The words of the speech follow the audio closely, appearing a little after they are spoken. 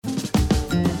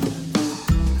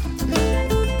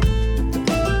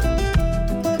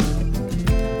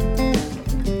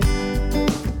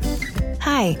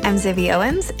I'm Zibby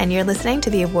Owens, and you're listening to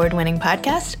the award-winning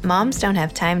podcast, Moms Don't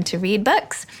Have Time to Read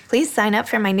Books. Please sign up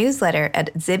for my newsletter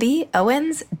at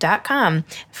zibbyowens.com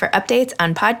for updates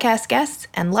on podcast guests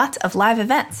and lots of live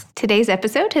events. Today's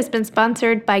episode has been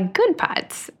sponsored by Good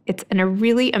Pods. It's a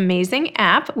really amazing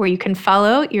app where you can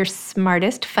follow your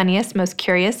smartest, funniest, most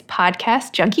curious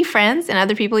podcast junkie friends and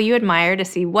other people you admire to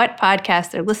see what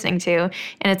podcasts they're listening to,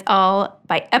 and it's all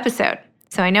by episode.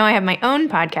 So I know I have my own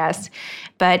podcast,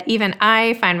 but even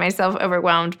I find myself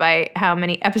overwhelmed by how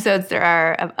many episodes there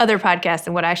are of other podcasts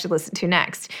and what I should listen to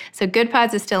next. So Good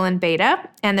Pods is still in beta,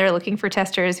 and they're looking for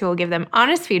testers who will give them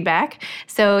honest feedback.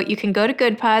 So you can go to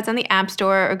Good Pods on the App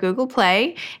Store or Google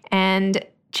Play and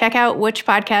check out which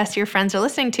podcast your friends are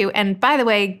listening to. And by the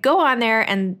way, go on there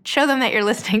and show them that you're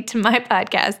listening to my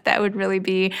podcast. That would really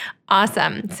be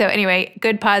awesome. So anyway,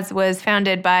 Good Pods was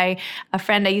founded by a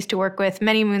friend I used to work with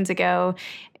many moons ago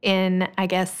in, I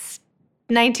guess,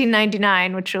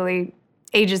 1999, which really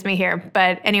ages me here.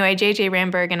 But anyway, JJ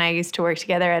Ramberg and I used to work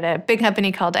together at a big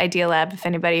company called Idea Lab. If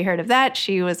anybody heard of that,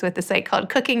 she was with a site called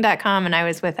cooking.com and I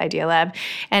was with Idea Lab.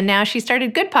 And now she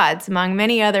started Good Pods among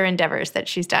many other endeavors that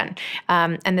she's done.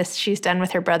 And this she's done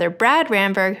with her brother, Brad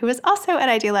Ramberg, who was also at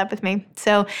Idea Lab with me.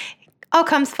 So all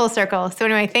comes full circle. So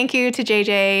anyway, thank you to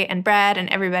JJ and Brad and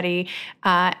everybody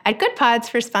at Good Pods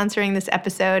for sponsoring this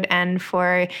episode and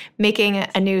for making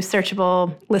a new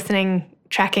searchable listening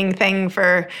tracking thing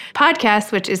for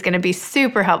podcasts, which is going to be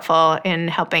super helpful in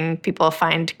helping people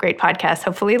find great podcasts,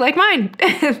 hopefully like mine.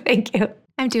 Thank you.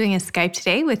 I'm doing a Skype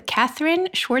today with Katherine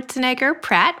Schwarzenegger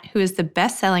Pratt, who is the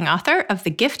best-selling author of The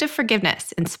Gift of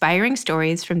Forgiveness, Inspiring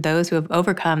Stories from Those Who Have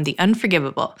Overcome the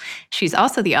Unforgivable. She's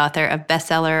also the author of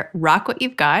bestseller Rock What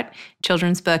You've Got,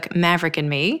 children's book Maverick and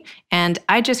Me, and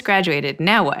I Just Graduated,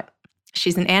 Now What?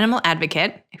 She's an animal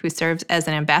advocate who serves as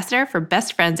an ambassador for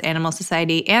Best Friends Animal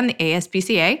Society and the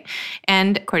ASPCA.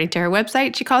 And according to her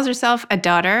website, she calls herself a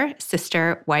daughter,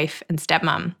 sister, wife, and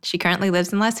stepmom. She currently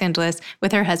lives in Los Angeles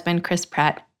with her husband, Chris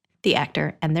Pratt, the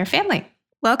actor, and their family.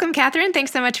 Welcome, Katherine.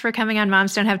 Thanks so much for coming on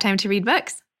Moms Don't Have Time to Read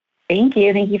Books. Thank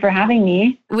you. Thank you for having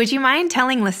me. Would you mind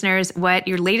telling listeners what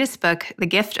your latest book, The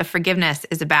Gift of Forgiveness,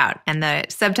 is about? And the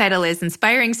subtitle is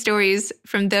Inspiring Stories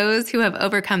from Those Who Have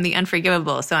Overcome the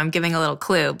Unforgivable. So I'm giving a little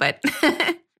clue, but...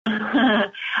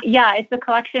 Yeah, it's a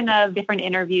collection of different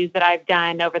interviews that I've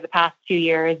done over the past 2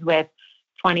 years with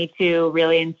 22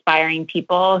 really inspiring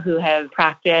people who have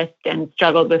practiced and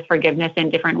struggled with forgiveness in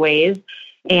different ways.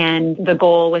 And the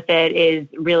goal with it is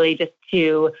really just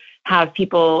to have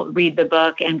people read the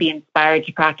book and be inspired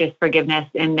to practice forgiveness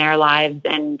in their lives.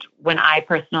 And when I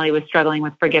personally was struggling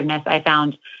with forgiveness, I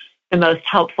found the most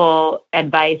helpful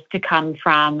advice to come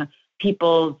from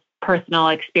people's personal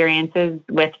experiences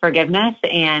with forgiveness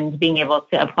and being able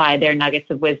to apply their nuggets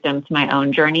of wisdom to my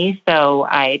own journey. So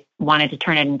I wanted to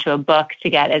turn it into a book to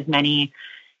get as many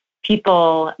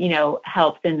people,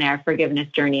 helped in their forgiveness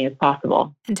journey as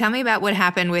possible. And tell me about what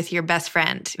happened with your best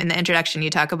friend. In the introduction, you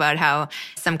talk about how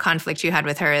some conflict you had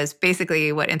with her is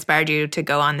basically what inspired you to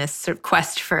go on this sort of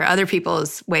quest for other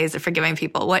people's ways of forgiving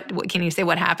people. What can you say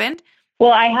what happened?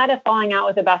 Well, I had a falling out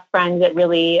with a best friend that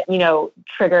really,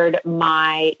 triggered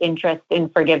my interest in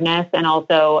forgiveness and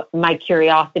also my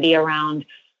curiosity around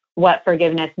what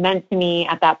forgiveness meant to me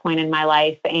at that point in my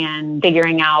life and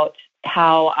figuring out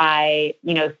how I,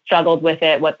 struggled with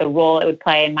it, what the role it would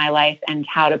play in my life and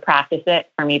how to practice it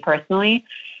for me personally.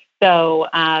 So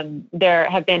there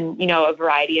have been, a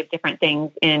variety of different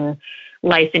things in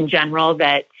life in general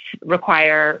that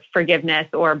require forgiveness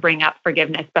or bring up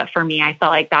forgiveness. But for me, I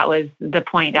felt like that was the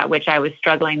point at which I was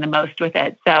struggling the most with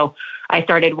it. So I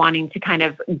started wanting to kind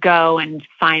of go and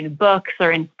find books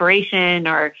or inspiration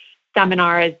or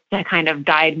seminars to kind of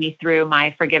guide me through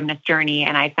my forgiveness journey.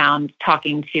 And I found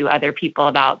talking to other people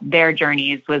about their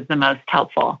journeys was the most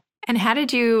helpful. And how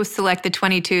did you select the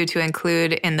 22 to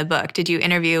include in the book? Did you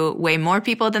interview way more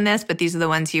people than this, but these are the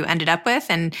ones you ended up with?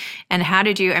 And how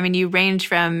did you, you range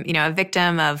from, a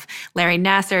victim of Larry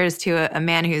Nassar's to a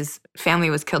man whose family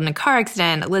was killed in a car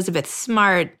accident, Elizabeth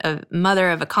Smart, a mother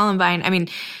of a Columbine.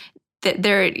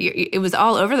 It was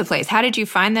all over the place. How did you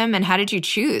find them and how did you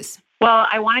choose? Well,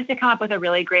 I wanted to come up with a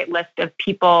really great list of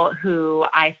people who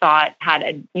I thought had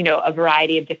a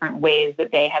variety of different ways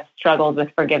that they have struggled with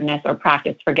forgiveness or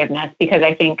practiced forgiveness, because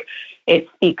I think it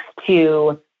speaks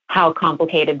to how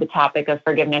complicated the topic of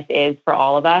forgiveness is for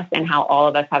all of us and how all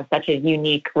of us have such a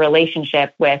unique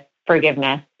relationship with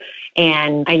forgiveness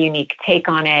and a unique take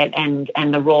on it and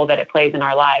the role that it plays in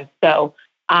our lives. So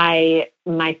I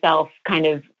myself kind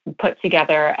of put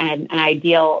together an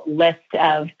ideal list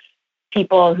of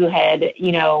people who had,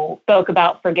 spoke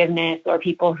about forgiveness or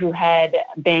people who had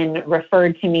been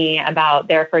referred to me about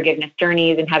their forgiveness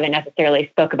journeys and haven't necessarily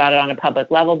spoke about it on a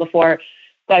public level before.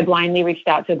 So I blindly reached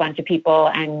out to a bunch of people,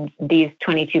 and these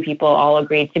 22 people all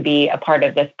agreed to be a part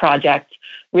of this project,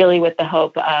 really with the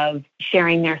hope of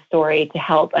sharing their story to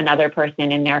help another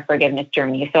person in their forgiveness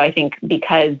journey. So I think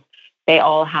because they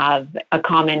all have a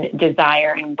common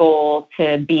desire and goal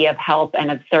to be of help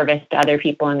and of service to other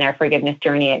people in their forgiveness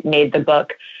journey, it made the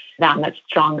book that much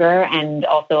stronger and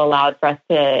also allowed for us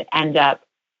to end up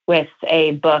with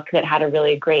a book that had a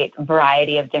really great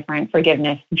variety of different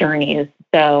forgiveness journeys.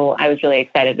 So I was really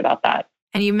excited about that.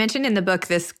 And you mentioned in the book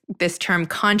this term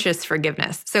conscious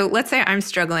forgiveness. So let's say I'm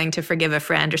struggling to forgive a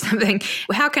friend or something.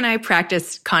 How can I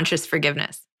practice conscious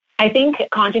forgiveness? I think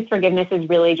conscious forgiveness is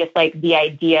really just like the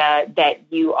idea that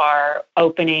you are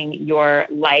opening your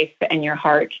life and your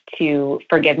heart to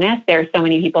forgiveness. There are so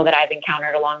many people that I've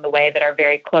encountered along the way that are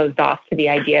very closed off to the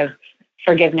idea of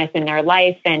forgiveness in their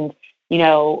life and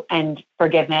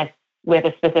forgiveness with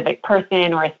a specific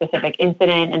person or a specific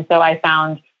incident. And so I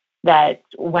found that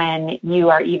when you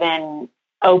are even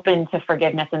open to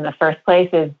forgiveness in the first place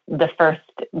is the first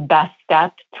best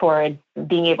step towards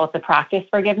being able to practice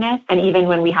forgiveness. And even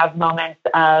when we have moments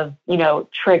of,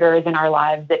 triggers in our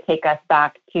lives that take us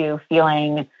back to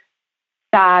feeling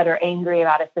sad or angry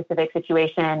about a specific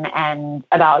situation and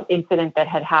about incidents that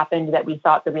had happened that we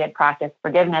thought that we had practiced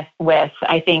forgiveness with,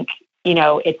 I think,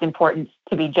 it's important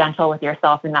to be gentle with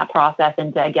yourself in that process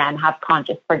and to, again, have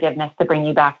conscious forgiveness to bring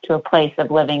you back to a place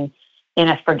of living in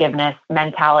a forgiveness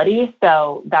mentality.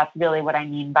 So that's really what I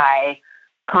mean by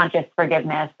conscious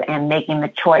forgiveness and making the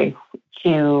choice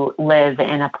to live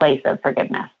in a place of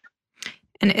forgiveness.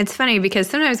 And it's funny because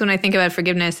sometimes when I think about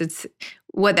forgiveness, it's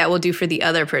what that will do for the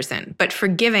other person. But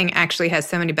forgiving actually has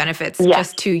so many benefits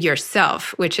just to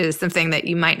yourself, which is something that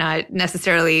you might not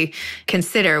necessarily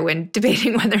consider when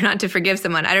debating whether or not to forgive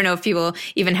someone. I don't know if people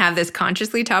even have this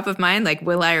consciously top of mind, like,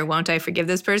 will I or won't I forgive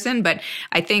this person? But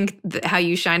I think how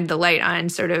you shined the light on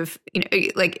sort of,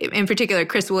 like in particular,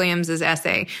 Chris Williams's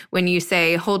essay, when you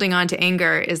say holding on to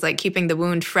anger is like keeping the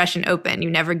wound fresh and open. You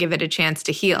never give it a chance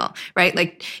to heal, right?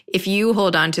 Like if you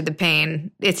hold on to the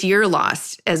pain, it's your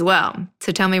loss as well.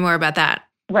 So tell me more about that.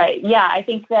 Right. Yeah. I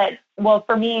think that, well,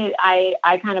 for me,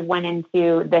 I kind of went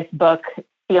into this book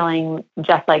feeling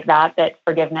just like that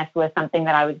forgiveness was something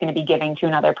that I was going to be giving to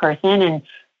another person. And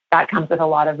that comes with a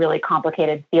lot of really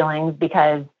complicated feelings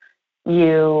because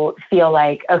you feel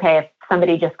like, okay, if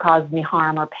somebody just caused me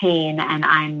harm or pain and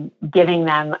I'm giving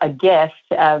them a gift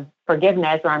of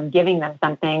forgiveness or I'm giving them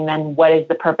something, then what is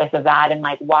the purpose of that? And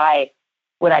like, why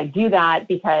would I do that?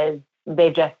 Because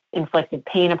they've just inflicted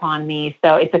pain upon me.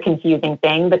 So it's a confusing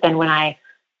thing. But then when I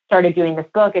started doing this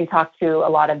book and talked to a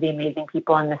lot of the amazing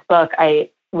people in this book, I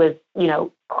was,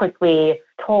 quickly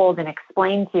told and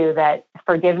explained to that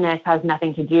forgiveness has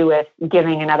nothing to do with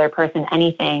giving another person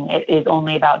anything. It is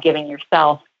only about giving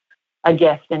yourself a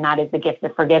gift, and that is the gift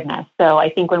of forgiveness. So I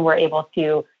think when we're able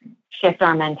to shift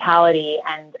our mentality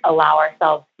and allow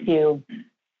ourselves to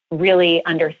really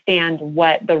understand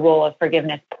what the role of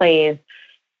forgiveness plays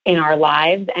in our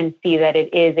lives and see that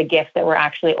it is a gift that we're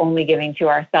actually only giving to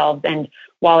ourselves. And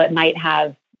while it might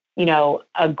have,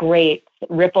 a great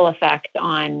ripple effect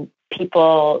on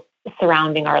people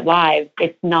surrounding our lives,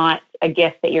 it's not a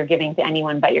gift that you're giving to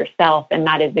anyone but yourself. And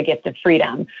that is the gift of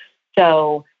freedom.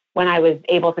 So when I was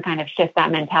able to kind of shift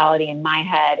that mentality in my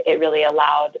head, it really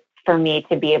allowed for me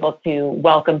to be able to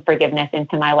welcome forgiveness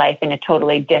into my life in a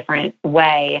totally different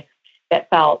way that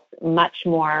felt much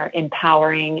more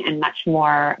empowering and much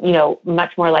more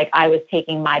like I was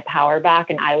taking my power back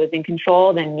and I was in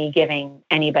control than me giving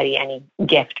anybody any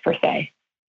gift per se.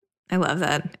 I love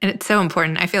that. And it's so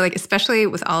important. I feel like, especially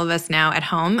with all of us now at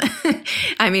home,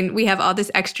 I mean, we have all this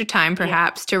extra time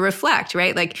perhaps to reflect,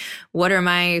 right? Like, what are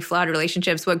my flawed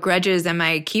relationships? What grudges am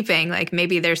I keeping? Like,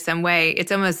 maybe there's some way,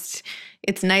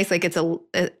 it's nice. Like it's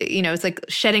it's like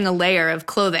shedding a layer of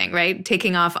clothing, right?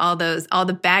 Taking off all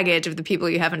the baggage of the people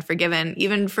you haven't forgiven,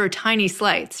 even for tiny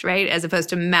slights, right? As opposed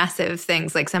to massive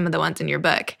things like some of the ones in your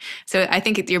book. So I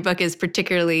think your book is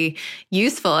particularly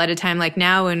useful at a time like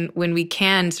now when we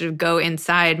can sort of go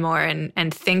inside more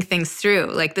and think things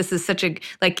through. Like this is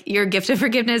your gift of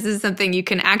forgiveness is something you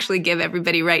can actually give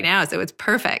everybody right now. So it's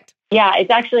perfect. Yeah,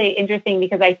 it's actually interesting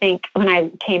because I think when I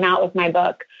came out with my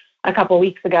book a couple of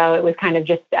weeks ago, it was kind of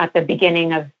just at the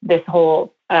beginning of this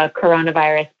whole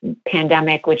coronavirus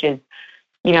pandemic, which has,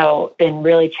 been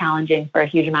really challenging for a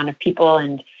huge amount of people.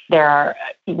 And there are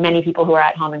many people who are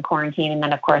at home in quarantine. And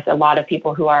then, of course, a lot of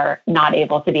people who are not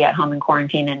able to be at home in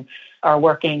quarantine. And are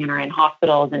working and are in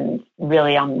hospitals and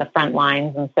really on the front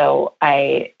lines. And so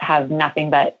I have nothing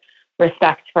but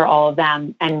respect for all of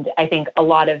them. And I think a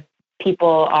lot of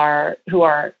people who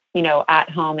are, at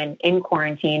home and in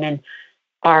quarantine and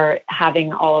are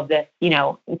having all of this,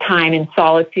 time in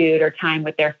solitude or time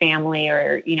with their family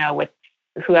or, with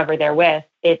whoever they're with,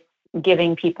 it's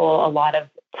giving people a lot of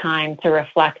time to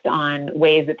reflect on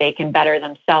ways that they can better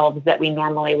themselves that we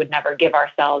normally would never give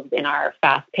ourselves in our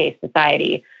fast-paced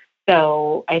society.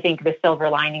 So I think the silver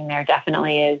lining there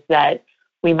definitely is that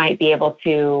we might be able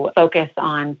to focus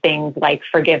on things like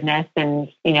forgiveness and,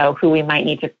 who we might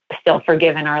need to still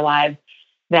forgive in our lives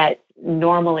that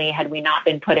normally, had we not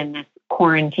been put in this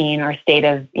quarantine or state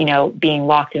of, being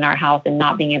locked in our house and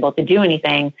not being able to do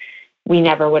anything, we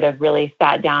never would have really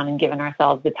sat down and given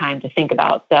ourselves the time to think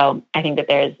about. So I think that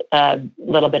there's a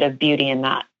little bit of beauty in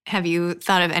that. Have you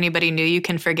thought of anybody new you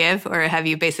can forgive, or have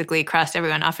you basically crossed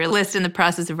everyone off your list in the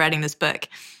process of writing this book?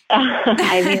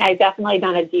 I've definitely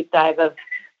done a deep dive of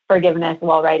forgiveness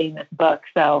while writing this book.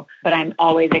 But I'm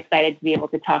always excited to be able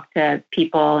to talk to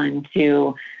people and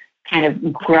to kind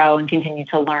of grow and continue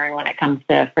to learn when it comes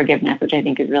to forgiveness, which I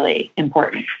think is really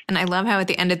important. And I love how at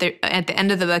the end of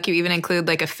the book, you even include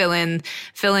like a fill in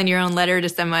your own letter to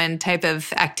someone type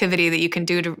of activity that you can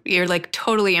do you're like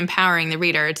totally empowering the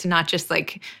reader to not just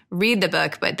like read the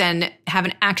book, but then have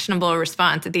an actionable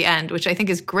response at the end, which I think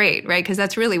is great, right? Because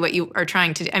that's really what you are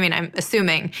trying to do. I mean, I'm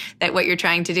assuming that what you're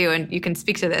trying to do, and you can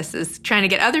speak to this, is trying to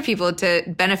get other people to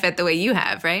benefit the way you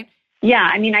have, right? Yeah.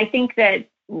 I mean, I think that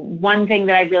one thing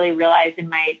that I really realized in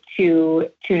my two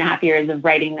and a half years of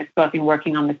writing this book and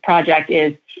working on this project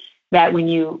is that when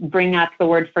you bring up the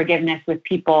word forgiveness with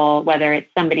people, whether it's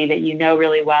somebody that you know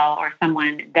really well or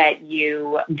someone that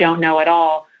you don't know at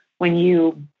all, when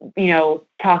you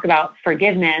talk about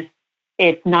forgiveness,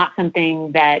 it's not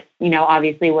something that,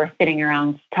 obviously we're sitting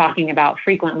around talking about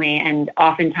frequently. And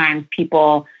oftentimes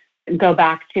people go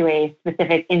back to a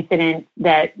specific incident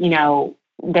that,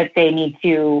 that they need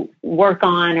to work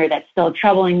on or that's still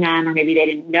troubling them, or maybe they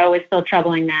didn't know is still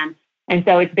troubling them. And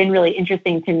so it's been really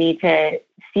interesting to me to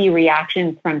see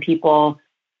reactions from people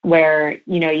where,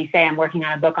 you say, I'm working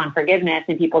on a book on forgiveness,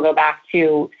 and people go back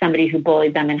to somebody who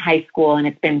bullied them in high school and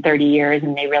it's been 30 years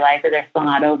and they realize that they're still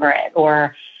not over it.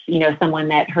 Or, someone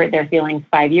that hurt their feelings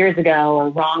 5 years ago or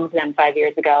wronged them 5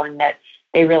 years ago, and that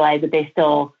they realize that they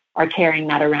still are carrying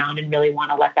that around and really want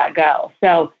to let that go.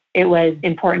 So it was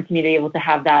important to me to be able to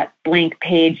have that blank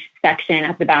page section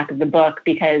at the back of the book,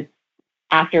 because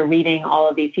after reading all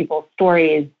of these people's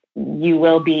stories, you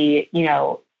will be,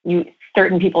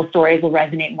 certain people's stories will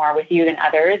resonate more with you than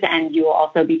others. And you will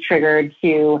also be triggered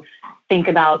to think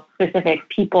about specific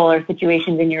people or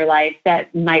situations in your life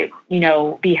that might,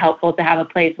 be helpful to have a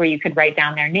place where you could write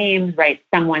down their names, write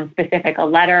someone specific a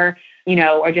letter,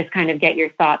 or just kind of get your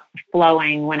thoughts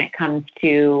flowing when it comes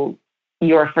to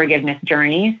your forgiveness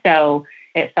journey. So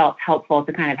it felt helpful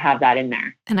to kind of have that in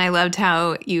there. And I loved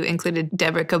how you included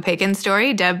Deborah Kopakin's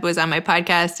story. Deb was on my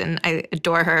podcast and I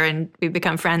adore her and we've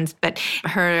become friends, but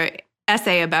her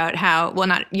essay about how, well,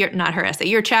 not her essay,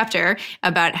 your chapter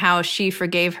about how she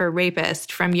forgave her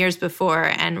rapist from years before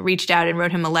and reached out and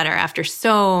wrote him a letter after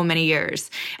so many years.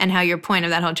 And how your point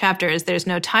of that whole chapter is there's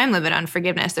no time limit on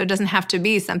forgiveness. So it doesn't have to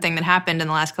be something that happened in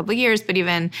the last couple of years, but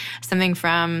even something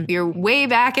from your way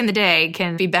back in the day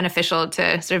can be beneficial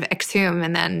to sort of exhume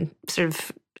and then sort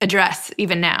of address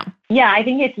even now. Yeah, I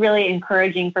think it's really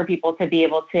encouraging for people to be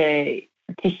able to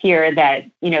hear that,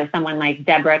 someone like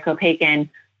Deborah Kopakin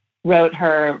wrote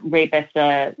her rapist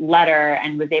a letter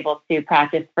and was able to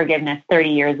practice forgiveness 30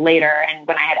 years later. And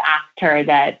when I had asked her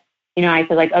that, I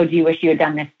said like, oh, do you wish you had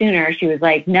done this sooner? She was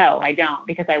like, no, I don't,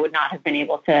 because I would not have been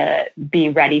able to be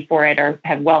ready for it or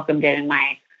have welcomed it in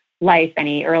my life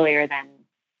any earlier than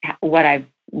what I've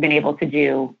been able to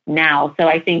do now. So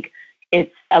I think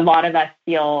it's a lot of us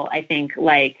feel, I think,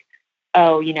 like,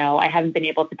 oh, I haven't been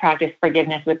able to practice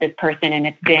forgiveness with this person and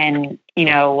it's been,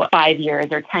 5 years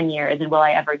or 10 years, and will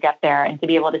I ever get there? And to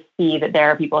be able to see that there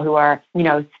are people who are,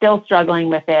 still struggling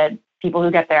with it, people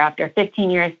who get there after 15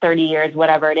 years, 30 years,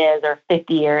 whatever it is, or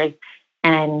 50 years,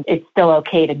 and it's still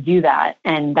okay to do that.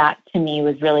 And that to me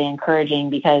was really encouraging,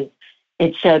 because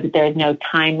it showed that there's no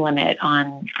time limit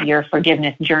on your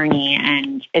forgiveness journey.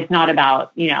 And it's not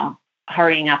about,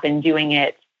 hurrying up and doing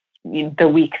it the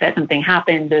week that something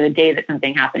happens or the day that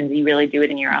something happens. You really do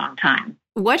it in your own time.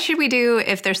 What should we do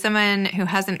if there's someone who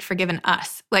hasn't forgiven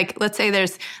us? Like, let's say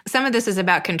there's some of this is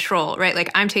about control, right? Like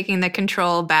I'm taking the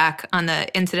control back on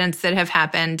the incidents that have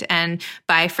happened. And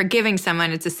by forgiving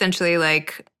someone, it's essentially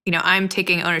like, I'm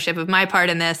taking ownership of my part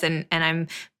in this and I'm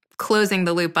closing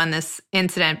the loop on this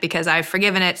incident because I've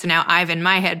forgiven it. So now I've in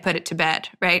my head put it to bed,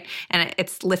 right? And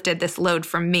it's lifted this load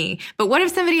from me. But what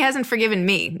if somebody hasn't forgiven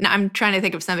me? Now, I'm trying to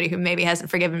think of somebody who maybe hasn't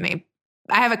forgiven me.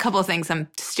 I have a couple of things I'm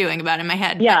stewing about in my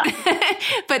head. Yeah.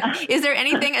 But is there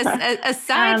anything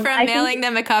aside from mailing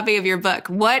them a copy of your book?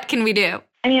 What can we do?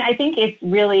 I mean, I think it's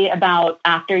really about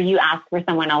after you ask for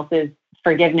someone else's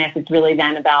forgiveness, it's really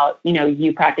then about,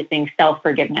 you practicing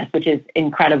self-forgiveness, which is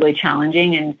incredibly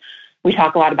challenging. And we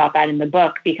talk a lot about that in the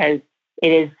book because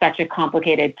it is such a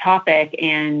complicated topic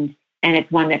and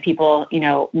it's one that people,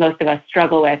 most of us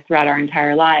struggle with throughout our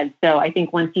entire lives. So I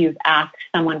think once you've asked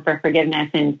someone for forgiveness,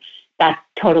 and that's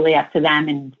totally up to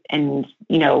them and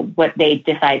what they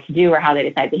decide to do or how they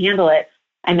decide to handle it.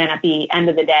 And then at the end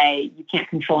of the day, you can't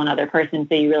control another person.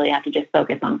 So you really have to just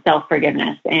focus on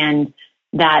self-forgiveness. And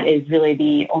that is really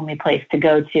the only place to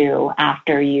go to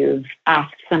after you've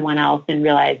asked someone else and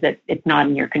realized that it's not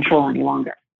in your control any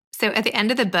longer. So at the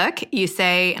end of the book, you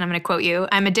say, and I'm going to quote you,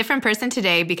 "I'm a different person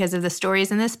today because of the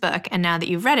stories in this book. And now that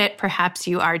you've read it, perhaps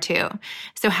you are too."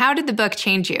 So how did the book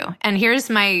change you? And here's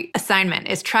my assignment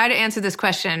is try to answer this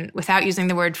question without using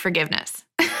the word forgiveness.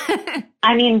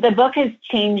 I mean, the book has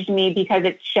changed me because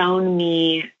it's shown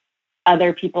me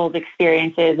other people's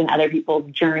experiences and other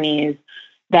people's journeys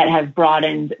that have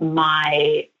broadened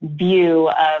my view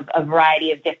of a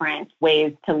variety of different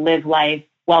ways to live life,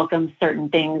 welcome certain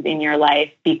things in your life,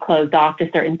 be closed off to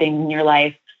certain things in your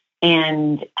life,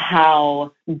 and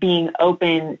how being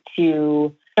open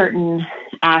to certain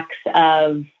acts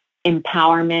of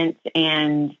empowerment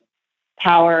and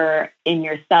power in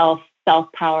yourself,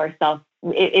 self-power,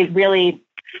 it really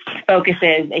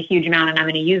focuses a huge amount, and I'm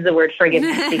going to use the word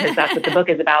forgiveness because that's what the book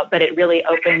is about, but it really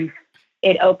opens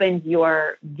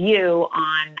your view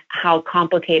on how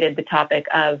complicated the topic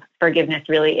of forgiveness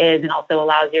really is, and also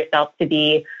allows yourself to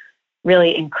be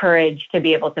really encouraged to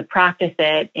be able to practice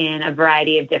it in a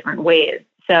variety of different ways.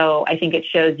 So I think it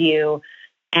shows you,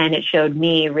 and it showed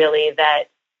me really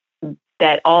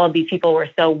that all of these people were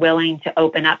so willing to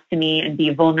open up to me and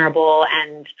be vulnerable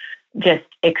and just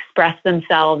express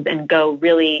themselves and go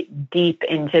really deep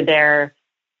into their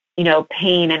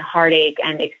pain and heartache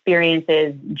and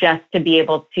experiences just to be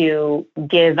able to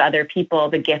give other people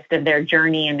the gift of their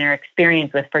journey and their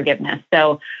experience with forgiveness.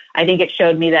 So I think it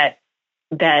showed me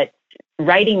that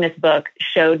writing this book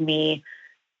showed me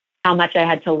how much I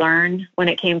had to learn when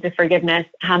it came to forgiveness,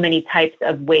 how many types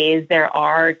of ways there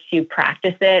are to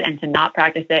practice it and to not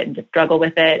practice it and to struggle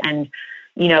with it. And,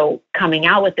 coming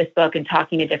out with this book and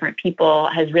talking to different people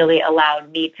has really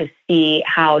allowed me to see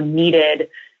how needed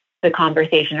the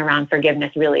conversation around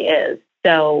forgiveness really is.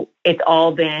 So it's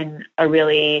all been a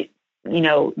really,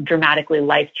 dramatically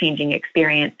life-changing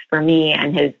experience for me,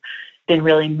 and has been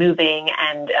really moving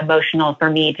and emotional for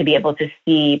me to be able to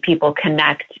see people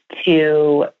connect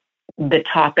to the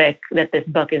topic that this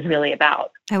book is really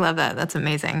about. I love that. That's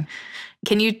amazing.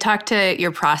 Can you talk to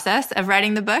your process of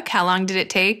writing the book? How long did it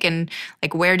take? And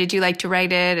where did you like to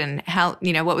write it? And how,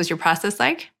 what was your process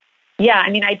like? Yeah, I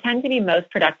mean, I tend to be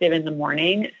most productive in the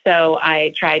morning. So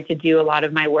I tried to do a lot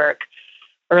of my work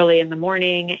early in the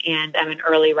morning, and I'm an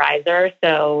early riser.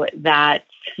 So that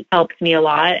helps me a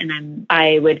lot. And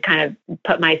I would kind of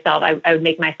put myself, I would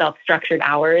make myself structured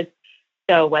hours.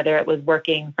 So whether it was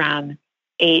working from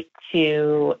 8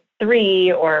 to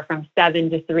 3 or from 7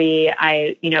 to 3,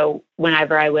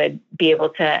 whenever I would be able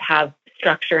to have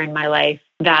structure in my life,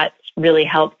 that really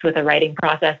helps with the writing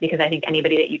process, because I think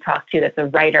anybody that you talk to that's a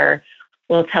writer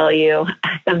will tell you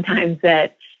sometimes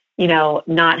that,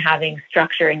 not having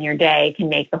structure in your day can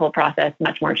make the whole process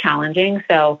much more challenging.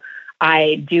 So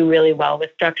I do really well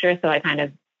with structure. So I kind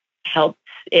of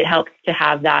it helps to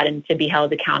have that and to be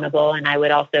held accountable. And I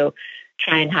would also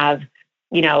try and have,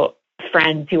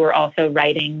 friends who were also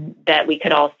writing that we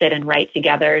could all sit and write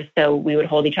together. So we would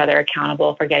hold each other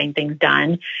accountable for getting things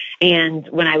done. And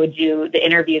when I would do the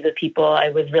interviews with people, I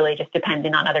was really just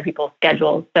dependent on other people's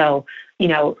schedules. So,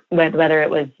 whether it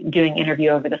was doing interview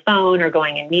over the phone or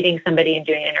going and meeting somebody and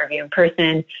doing an interview in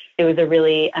person, it was a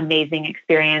really amazing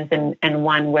experience, and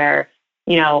one where,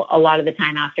 a lot of the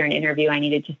time after an interview, I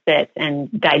needed to sit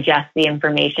and digest the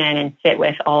information and sit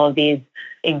with all of these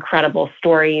incredible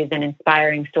stories and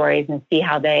inspiring stories and see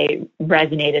how they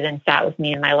resonated and sat with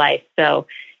me in my life. So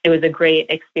it was a great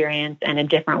experience and a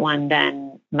different one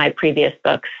than my previous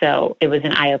books. So it was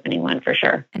an eye-opening one for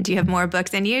sure. And do you have more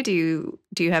books in you? Do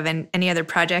you have any other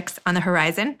projects on the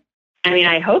horizon? I mean,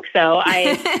 I hope so.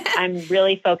 I'm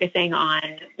really focusing on,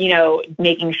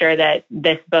 making sure that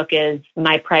this book is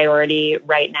my priority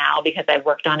right now, because I've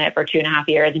worked on it for 2.5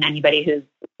 years. And anybody who's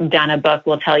done a book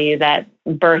will tell you that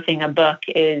birthing a book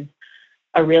is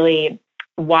a really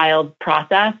wild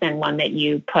process and one that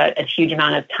you put a huge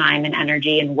amount of time and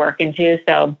energy and work into.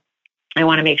 So I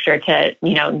want to make sure to,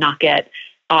 not get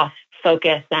off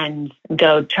focus and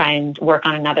go try and work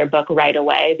on another book right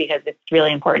away, because it's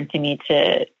really important to me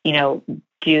to,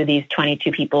 do these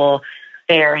 22 people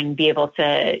fair and be able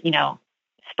to,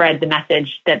 spread the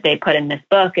message that they put in this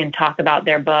book and talk about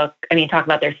their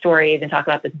stories and talk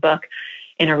about this book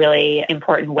in a really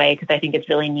important way, because I think it's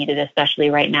really needed, especially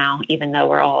right now, even though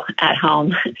we're all at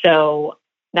home. So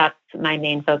that's my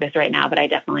main focus right now, but I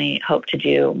definitely hope to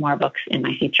do more books in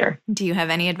my future. Do you have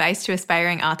any advice to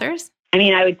aspiring authors?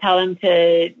 I would tell them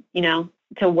to,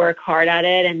 to work hard at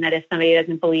it, and that if somebody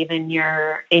doesn't believe in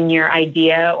your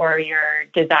idea or your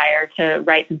desire to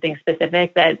write something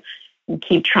specific, that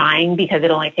keep trying, because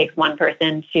it only takes one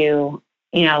person to,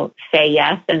 say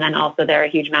yes. And then also there are a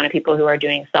huge amount of people who are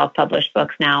doing self-published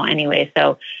books now anyway.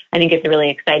 So I think it's a really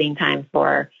exciting time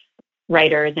for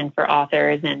writers and for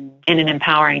authors, and an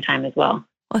empowering time as well.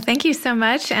 Well, thank you so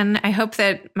much. And I hope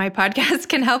that my podcast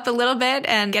can help a little bit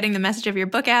and getting the message of your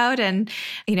book out. And,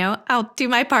 I'll do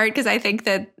my part, because I think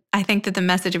that the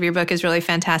message of your book is really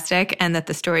fantastic, and that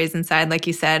the stories inside, like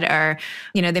you said, are,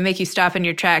 they make you stop in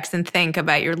your tracks and think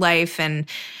about your life and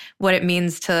what it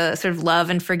means to sort of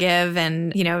love and forgive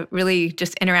and, really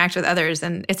just interact with others.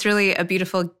 And it's really a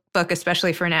beautiful book,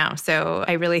 especially for now. So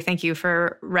I really thank you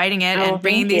for writing it and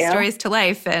bringing these stories to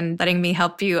life and letting me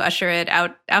help you usher it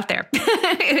out there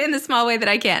in the small way that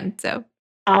I can. So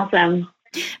awesome.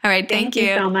 All right. Thank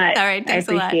you so much. All right. Thanks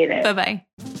a lot. It. Bye-bye.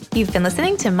 You've been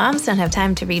listening to Moms Don't Have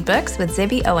Time to Read Books with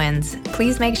Zibby Owens.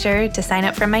 Please make sure to sign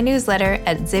up for my newsletter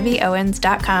at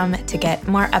zibbyowens.com to get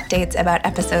more updates about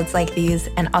episodes like these,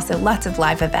 and also lots of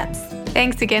live events.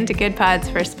 Thanks again to Good Pods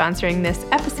for sponsoring this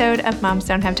episode of Moms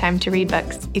Don't Have Time to Read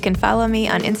Books. You can follow me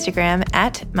on Instagram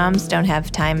at Moms Don't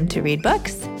Have Time to Read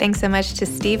Books. Thanks so much to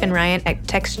Steve and Ryan at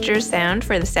Texture Sound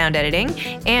for the sound editing.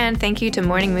 And thank you to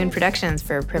Morning Moon Productions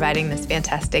for providing this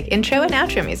fantastic intro and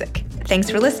outro music. Thanks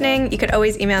for listening. You could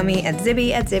always email me at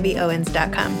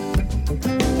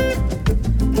zibby@zibbyowens.com.